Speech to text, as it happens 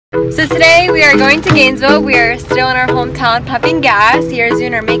So today we are going to Gainesville. We are still in our hometown pumping gas. Sierra's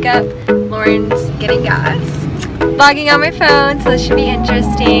doing our makeup. Lauren's getting gas. Vlogging on my phone, so this should be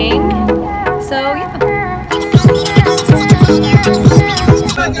interesting. So yeah.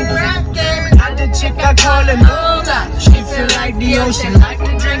 She feel like the ocean, like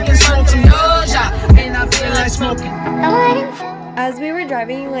to drink and smoke some Doja, and I feel like smoking. As we were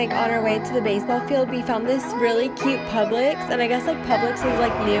driving like on our way to the baseball field, we found this really cute Publix, and I guess like Publix is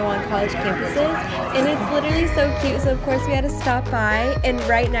like new on college campuses, and it's literally so cute. So of course we had to stop by, and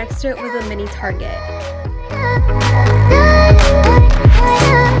right next to it was a mini Target.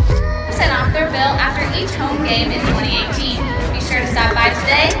 Percent off their bill after each home game in 2018. Be sure to stop by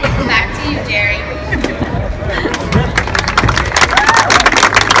today. Back to you, Jerry.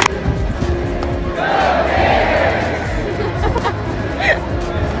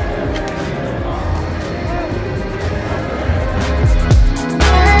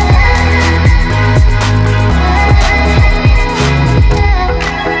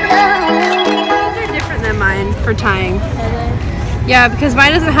 For tying. Yeah, because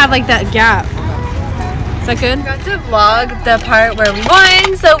mine doesn't have like that gap. Is that good? I got to vlog the part where we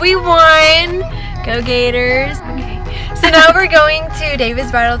won, so we won! Go Gators! Okay, so now we're going to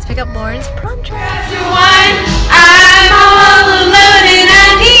David's bridal to pick up Lauren's prom dress. I'm all alone and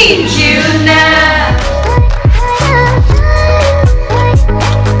I need you now.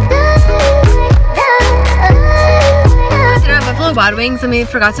 Wild Wings, and we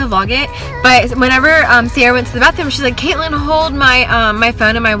forgot to vlog it, but whenever Sierra went to the bathroom, she's like, Katelyn, hold my my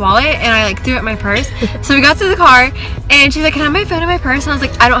phone and my wallet, and I like threw it in my purse. So we got to the car and she's like, can I have my phone and my purse? And I was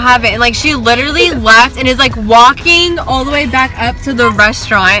like, I don't have it. And like she literally left and is like walking all the way back up to the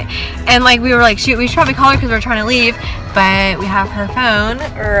restaurant, and like we were like, shoot, we should probably call her because we're trying to leave, but we have her phone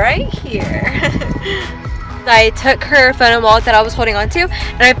right here. I took her phone and wallet that I was holding on to,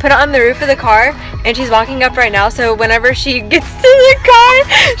 and I put it on the roof of the car, and she's walking up right now, so whenever she gets to the car,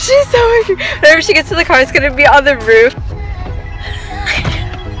 she's so angry. Whenever she gets to the car, it's gonna be on the roof.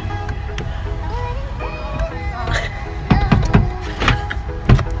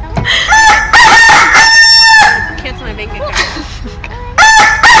 Cancel my bank account.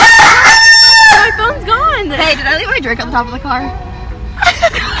 My phone's gone! Hey, did I leave my drink on the top of the car?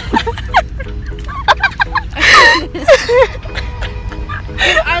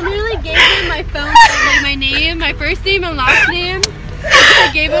 I literally gave him my phone, like my name, my first name and last name.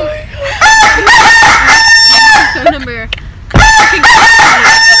 I gave him my phone number.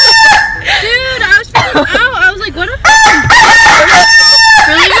 Dude, I was freaking out. I was like, what if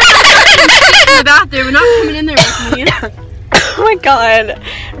we're leaving the bathroom? We're not coming in there with me. Oh my god.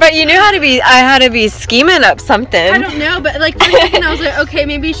 But you knew how to be, I had to be scheming up something. I don't know, but like for a second I was like, okay,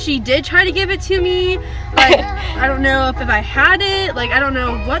 maybe she did try to give it to me. Like, I don't know if I had it. Like, I don't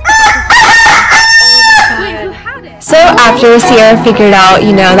know what the fuck. Wait, who had it? So after Sierra figured out,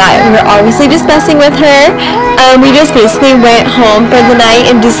 you know, that we were obviously just messing with her, we just basically went home for the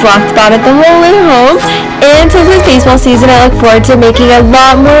night and just walked about it the whole way home. And since it's baseball season, I look forward to making a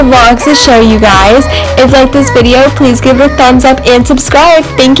lot more vlogs to show you guys. If you like this video, please give it a thumbs up and subscribe.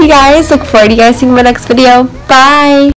 Thank you guys. Look forward to you guys seeing my next video. Bye!